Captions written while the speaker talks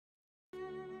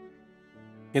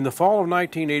In the fall of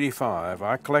 1985,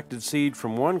 I collected seed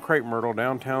from one crepe myrtle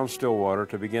downtown Stillwater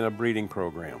to begin a breeding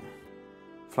program.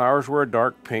 Flowers were a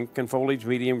dark pink and foliage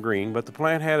medium green, but the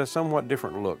plant had a somewhat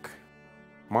different look.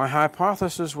 My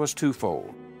hypothesis was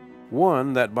twofold.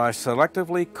 One, that by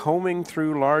selectively combing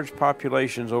through large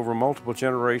populations over multiple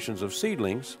generations of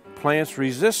seedlings, plants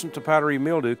resistant to powdery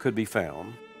mildew could be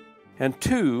found. And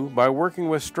two, by working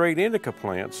with straight indica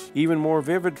plants, even more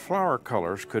vivid flower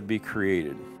colors could be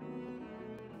created.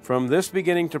 From this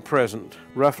beginning to present,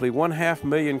 roughly 1/2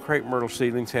 million crepe myrtle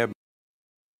seedlings have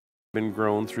been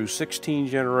grown through 16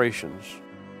 generations.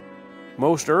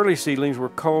 Most early seedlings were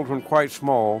culled when quite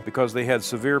small because they had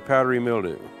severe powdery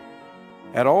mildew.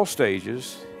 At all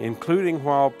stages, including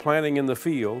while planting in the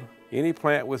field, any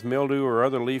plant with mildew or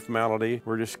other leaf malady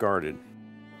were discarded.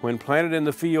 When planted in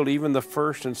the field, even the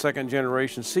first and second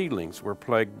generation seedlings were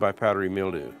plagued by powdery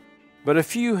mildew. But a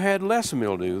few had less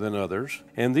mildew than others,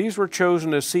 and these were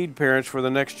chosen as seed parents for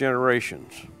the next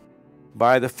generations.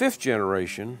 By the 5th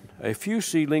generation, a few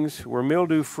seedlings were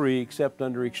mildew-free except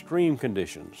under extreme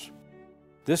conditions.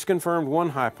 This confirmed one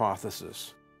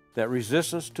hypothesis, that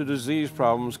resistance to disease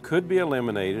problems could be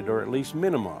eliminated or at least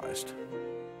minimized.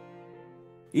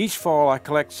 Each fall, I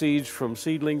collect seeds from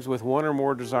seedlings with one or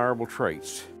more desirable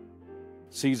traits.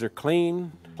 Seeds are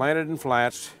clean, planted in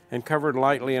flats, and covered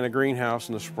lightly in a greenhouse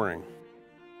in the spring.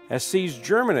 As seeds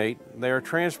germinate, they are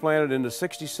transplanted into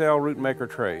 60-cell root maker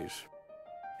trays.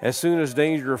 As soon as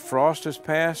danger of frost has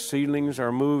passed, seedlings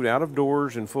are moved out of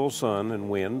doors in full sun and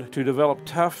wind to develop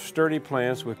tough, sturdy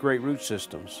plants with great root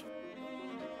systems.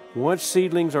 Once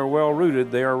seedlings are well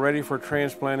rooted, they are ready for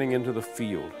transplanting into the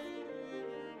field.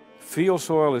 Field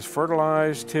soil is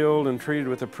fertilized, tilled, and treated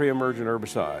with a pre-emergent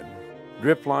herbicide.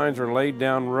 Drip lines are laid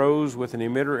down rows with an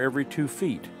emitter every 2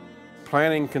 feet.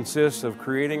 Planting consists of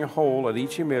creating a hole at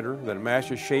each emitter that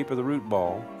matches shape of the root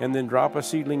ball, and then drop a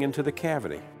seedling into the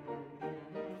cavity.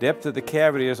 Depth of the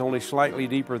cavity is only slightly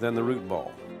deeper than the root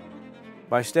ball.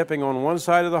 By stepping on one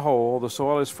side of the hole, the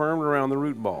soil is firmed around the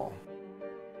root ball.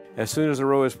 As soon as the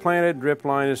row is planted, drip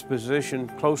line is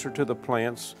positioned closer to the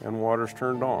plants and water is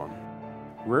turned on.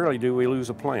 Rarely do we lose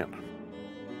a plant.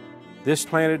 This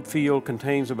planted field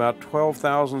contains about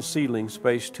 12,000 seedlings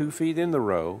spaced 2 feet in the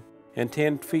row and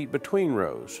 10 feet between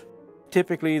rows.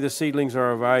 Typically, the seedlings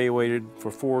are evaluated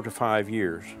for 4 to 5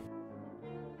 years.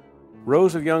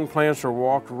 Rows of young plants are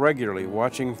walked regularly,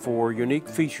 watching for unique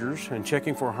features and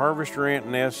checking for harvester ant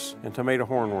nests and tomato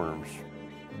hornworms.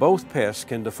 Both pests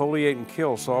can defoliate and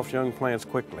kill soft young plants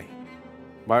quickly.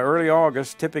 By early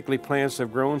August, typically plants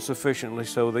have grown sufficiently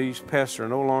so these pests are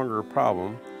no longer a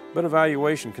problem, but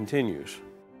evaluation continues.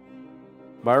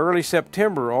 By early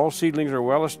September, all seedlings are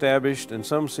well established and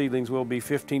some seedlings will be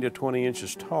 15 to 20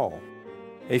 inches tall.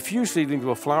 A few seedlings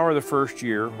will flower the first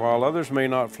year, while others may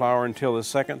not flower until the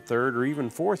 2nd, 3rd, or even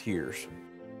 4th years.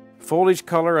 Foliage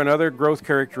color and other growth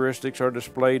characteristics are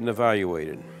displayed and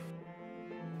evaluated.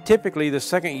 Typically, the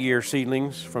 2nd year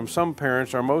seedlings from some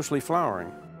parents are mostly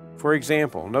flowering. For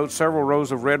example, note several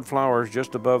rows of red flowers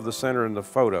just above the center in the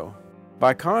photo.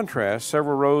 By contrast,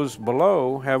 several rows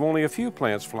below have only a few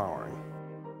plants flowering.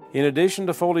 In addition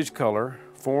to foliage color,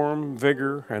 form,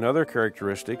 vigor, and other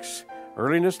characteristics,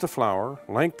 earliness to flower,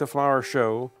 length to flower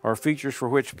show are features for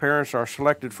which parents are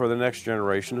selected for the next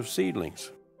generation of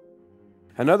seedlings.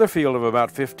 Another field of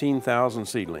about 15,000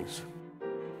 seedlings.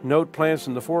 Note plants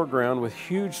in the foreground with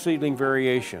huge seedling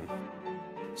variation.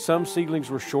 Some seedlings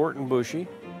were short and bushy,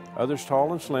 others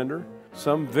tall and slender,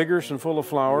 some vigorous and full of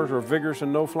flowers or vigorous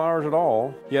and no flowers at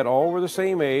all, yet all were the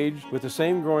same age with the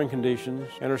same growing conditions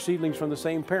and are seedlings from the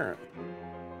same parent.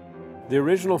 The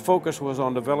original focus was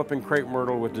on developing crepe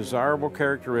myrtle with desirable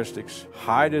characteristics,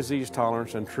 high disease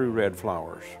tolerance, and true red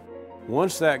flowers.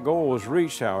 Once that goal was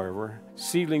reached, however,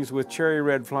 seedlings with cherry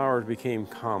red flowers became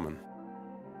common.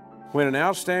 When an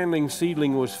outstanding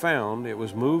seedling was found, it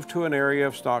was moved to an area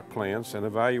of stock plants and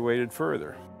evaluated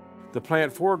further. The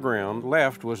plant foreground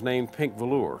left was named Pink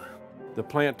Velour. The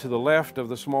plant to the left of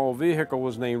the small vehicle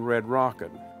was named Red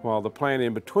Rocket, while the plant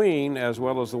in between, as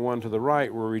well as the one to the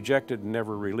right, were rejected and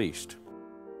never released.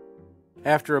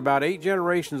 After about 8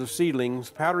 generations of seedlings,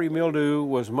 powdery mildew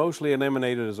was mostly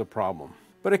eliminated as a problem,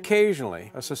 but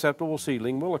occasionally a susceptible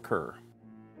seedling will occur.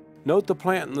 Note the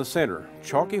plant in the center,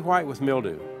 chalky white with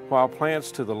mildew, while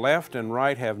plants to the left and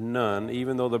right have none,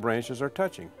 even though the branches are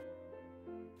touching.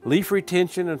 Leaf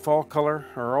retention and fall color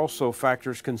are also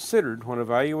factors considered when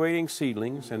evaluating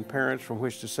seedlings and parents from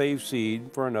which to save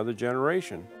seed for another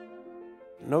generation.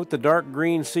 Note the dark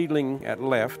green seedling at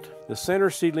left, the center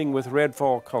seedling with red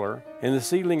fall color, and the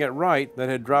seedling at right that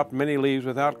had dropped many leaves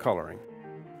without coloring.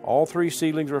 All 3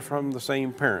 seedlings were from the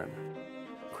same parent.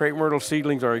 Crepe myrtle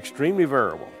seedlings are extremely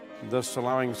variable, thus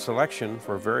allowing selection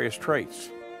for various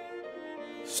traits.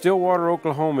 Stillwater,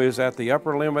 Oklahoma is at the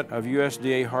upper limit of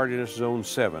USDA hardiness zone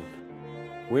 7.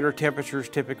 Winter temperatures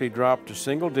typically drop to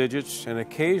single digits and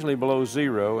occasionally below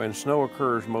zero, and snow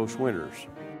occurs most winters.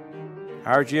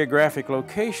 Our geographic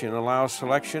location allows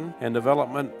selection and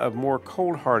development of more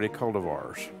cold-hardy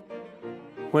cultivars.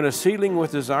 When a seedling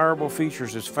with desirable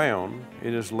features is found,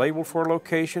 it is labeled for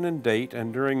location and date,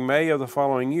 and during May of the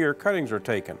following year, cuttings are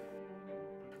taken.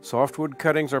 Softwood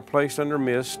cuttings are placed under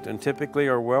mist and typically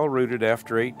are well rooted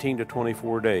after 18 to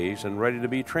 24 days and ready to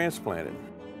be transplanted.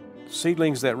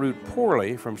 Seedlings that root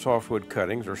poorly from softwood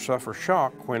cuttings or suffer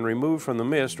shock when removed from the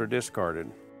mist are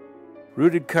discarded.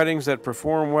 Rooted cuttings that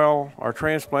perform well are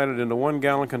transplanted into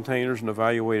 1-gallon containers and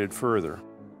evaluated further.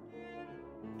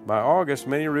 By August,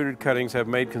 many rooted cuttings have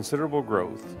made considerable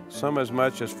growth, some as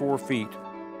much as 4 feet,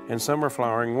 and some are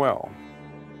flowering well.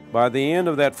 By the end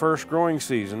of that first growing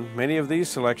season, many of these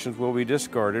selections will be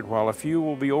discarded, while a few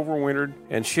will be overwintered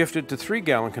and shifted to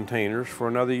 3-gallon containers for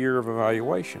another year of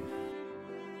evaluation.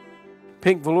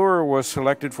 Pink Velour was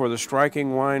selected for the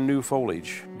striking wine new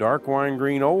foliage, dark wine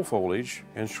green old foliage,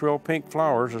 and shrill pink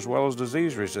flowers, as well as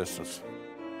disease resistance.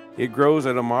 It grows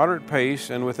at a moderate pace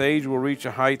and with age will reach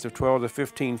a height of 12 to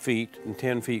 15 feet and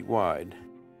 10 feet wide.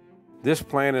 This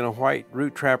plant in a white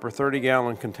root trapper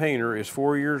 30-gallon container is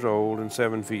 4 years old and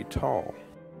 7 feet tall.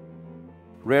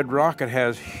 Red Rocket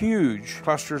has huge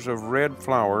clusters of red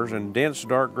flowers and dense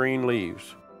dark green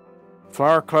leaves.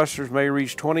 Flower clusters may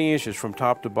reach 20 inches from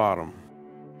top to bottom.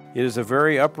 It is a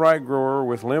very upright grower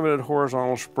with limited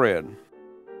horizontal spread.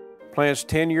 Plants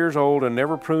 10 years old and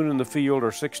never pruned in the field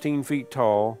are 16 feet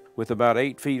tall with about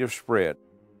 8 feet of spread.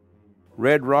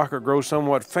 Red Rocket grows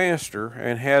somewhat faster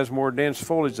and has more dense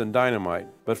foliage than Dynamite,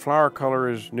 but flower color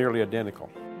is nearly identical.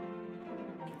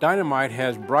 Dynamite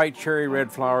has bright cherry red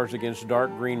flowers against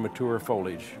dark green mature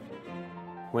foliage.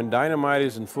 When Dynamite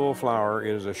is in full flower,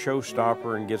 it is a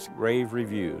showstopper and gets rave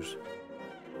reviews.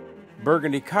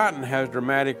 Burgundy Cotton has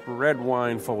dramatic red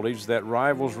wine foliage that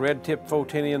rivals red tip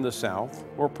Photinia in the south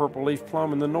or purple leaf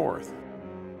plum in the north.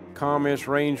 Comments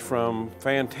range from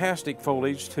fantastic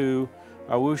foliage to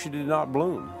I wish it did not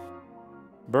bloom.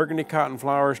 Burgundy Cotton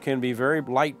flowers can be very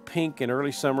light pink in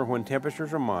early summer when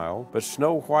temperatures are mild, but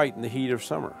snow white in the heat of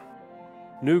summer.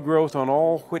 New growth on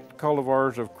all Whit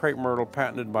Cultivars of Crepe Myrtle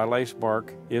patented by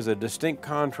Lacebark is a distinct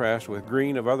contrast with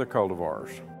green of other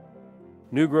cultivars.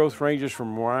 New growth ranges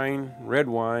from wine, red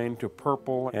wine, to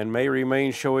purple and may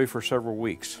remain showy for several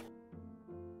weeks.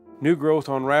 New growth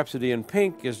on Rhapsody in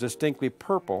Pink is distinctly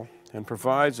purple and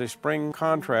provides a spring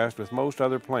contrast with most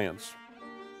other plants.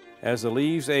 As the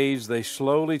leaves age, they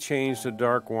slowly change to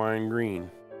dark wine green.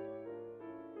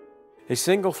 A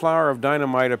single flower of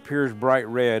Dynamite appears bright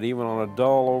red even on a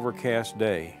dull, overcast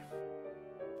day.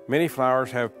 Many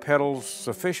flowers have petals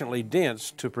sufficiently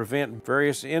dense to prevent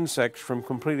various insects from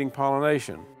completing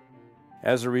pollination.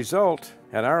 As a result,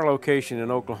 at our location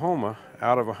in Oklahoma,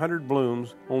 out of 100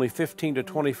 blooms, only 15 to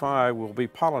 25 will be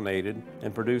pollinated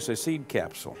and produce a seed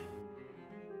capsule.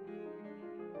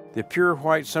 The pure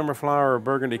white summer flower of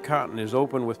Burgundy Cotton is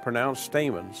open with pronounced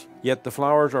stamens, yet the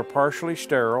flowers are partially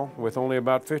sterile, with only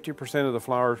about 50% of the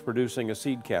flowers producing a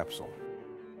seed capsule.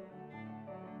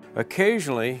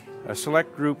 Occasionally, a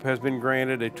select group has been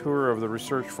granted a tour of the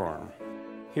research farm.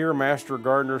 Here, master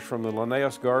gardeners from the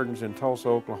Linnaeus Gardens in Tulsa,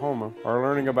 Oklahoma, are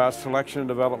learning about selection and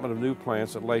development of new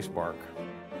plants at Lacebark.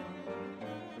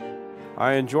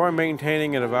 I enjoy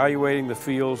maintaining and evaluating the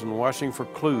fields and watching for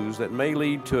clues that may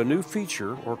lead to a new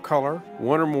feature or color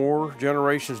 1 or more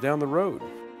generations down the road.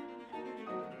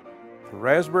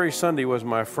 Raspberry Sunday was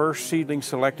my first seedling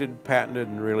selected, patented,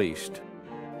 and released.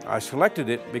 I selected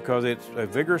it because it's a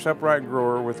vigorous upright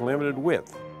grower with limited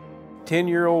width.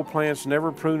 10-year-old plants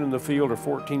never pruned in the field are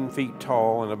 14 feet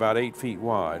tall and about 8 feet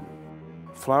wide.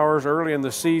 Flowers early in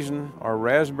the season are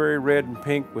raspberry red and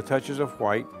pink with touches of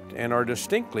white and are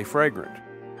distinctly fragrant.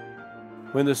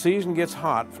 When the season gets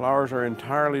hot, flowers are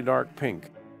entirely dark pink.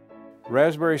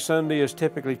 Raspberry Sunday is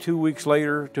typically 2 weeks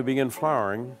later to begin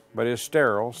flowering, but is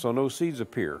sterile, so no seeds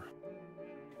appear.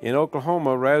 In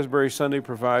Oklahoma, Raspberry Sunday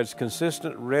provides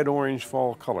consistent red-orange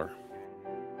fall color.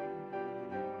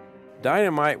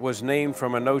 Dynamite was named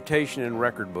from a notation in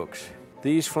record books.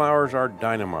 These flowers are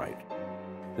dynamite.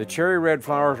 The cherry red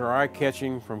flowers are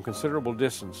eye-catching from considerable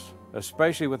distance,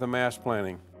 especially with the mass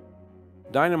planting.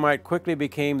 Dynamite quickly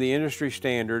became the industry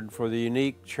standard for the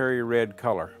unique cherry red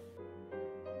color.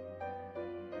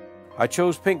 I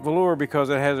chose Pink Velour because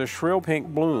it has a shrill pink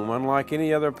bloom, unlike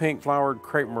any other pink-flowered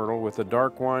crepe myrtle with the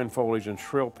dark wine foliage and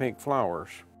shrill pink flowers.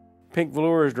 Pink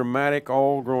Velour is dramatic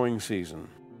all growing season.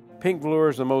 Pink Velour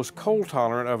is the most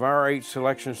cold-tolerant of our 8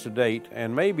 selections to date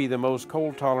and may be the most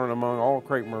cold-tolerant among all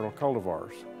Crapemyrtle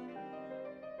cultivars.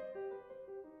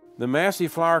 The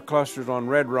massive flower clusters on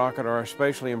Red Rocket are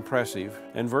especially impressive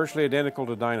and virtually identical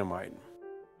to Dynamite.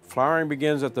 Flowering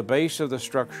begins at the base of the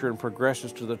structure and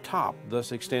progresses to the top,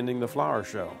 thus extending the flower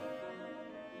show.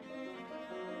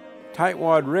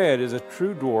 Tightwad Red is a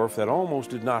true dwarf that almost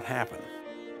did not happen.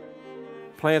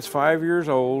 Plants 5 years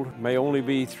old may only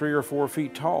be 3 or 4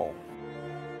 feet tall.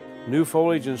 New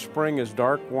foliage in spring is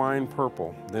dark wine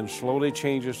purple, then slowly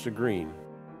changes to green.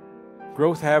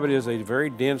 Growth habit is a very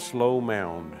dense, low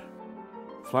mound.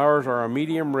 Flowers are a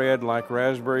medium red like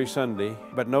Raspberry Sundae,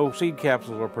 but no seed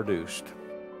capsules are produced.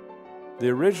 The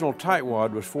original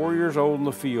Tightwad was 4 years old in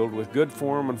the field with good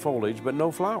form and foliage, but no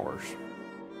flowers.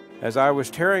 As I was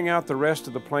tearing out the rest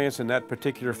of the plants in that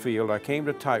particular field, I came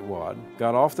to Tightwad,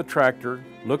 got off the tractor,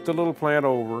 looked the little plant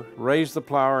over, raised the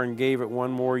flower, and gave it one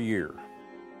more year.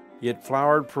 It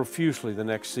flowered profusely the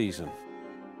next season.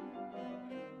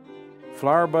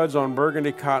 Flower buds on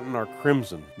burgundy cotton are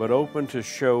crimson, but open to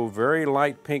show very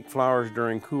light pink flowers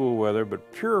during cool weather,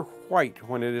 but pure white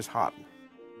when it is hot.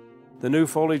 The new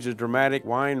foliage is dramatic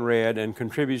wine red and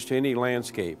contributes to any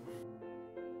landscape.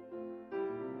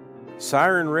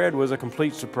 Siren Red was a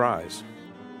complete surprise.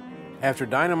 After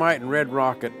Dynamite and Red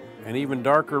Rocket, an even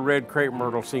darker red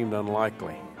Crapemyrtle seemed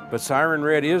unlikely. But Siren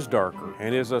Red is darker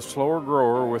and is a slower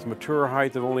grower with mature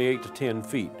height of only 8 to 10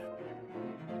 feet.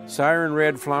 Siren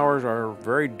Red flowers are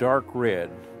very dark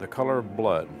red, the color of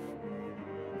blood.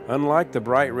 Unlike the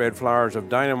bright red flowers of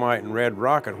Dynamite and Red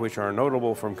Rocket, which are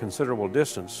notable from considerable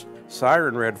distance,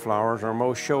 Siren Red flowers are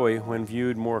most showy when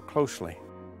viewed more closely.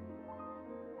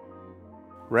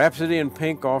 Rhapsody in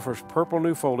Pink offers purple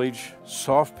new foliage,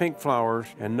 soft pink flowers,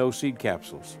 and no seed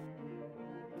capsules.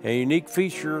 A unique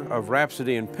feature of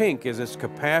Rhapsody in Pink is its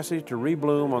capacity to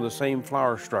rebloom on the same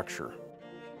flower structure.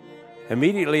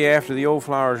 Immediately after the old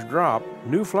flowers drop,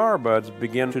 new flower buds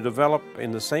begin to develop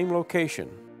in the same location.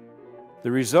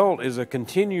 The result is a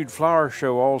continued flower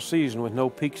show all season with no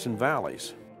peaks and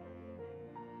valleys.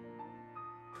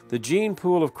 The gene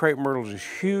pool of Crapemyrtles is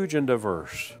huge and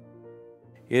diverse.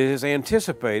 It is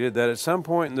anticipated that at some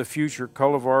point in the future,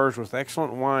 cultivars with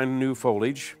excellent wine new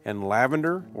foliage and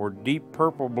lavender or deep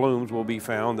purple blooms will be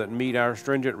found that meet our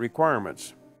stringent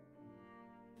requirements.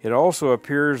 It also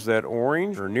appears that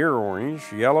orange or near orange,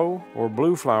 yellow, or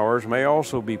blue flowers may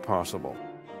also be possible.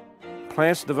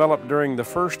 Plants developed during the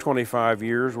first 25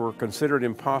 years were considered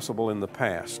impossible in the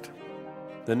past.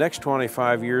 The next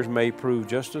 25 years may prove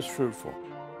just as fruitful.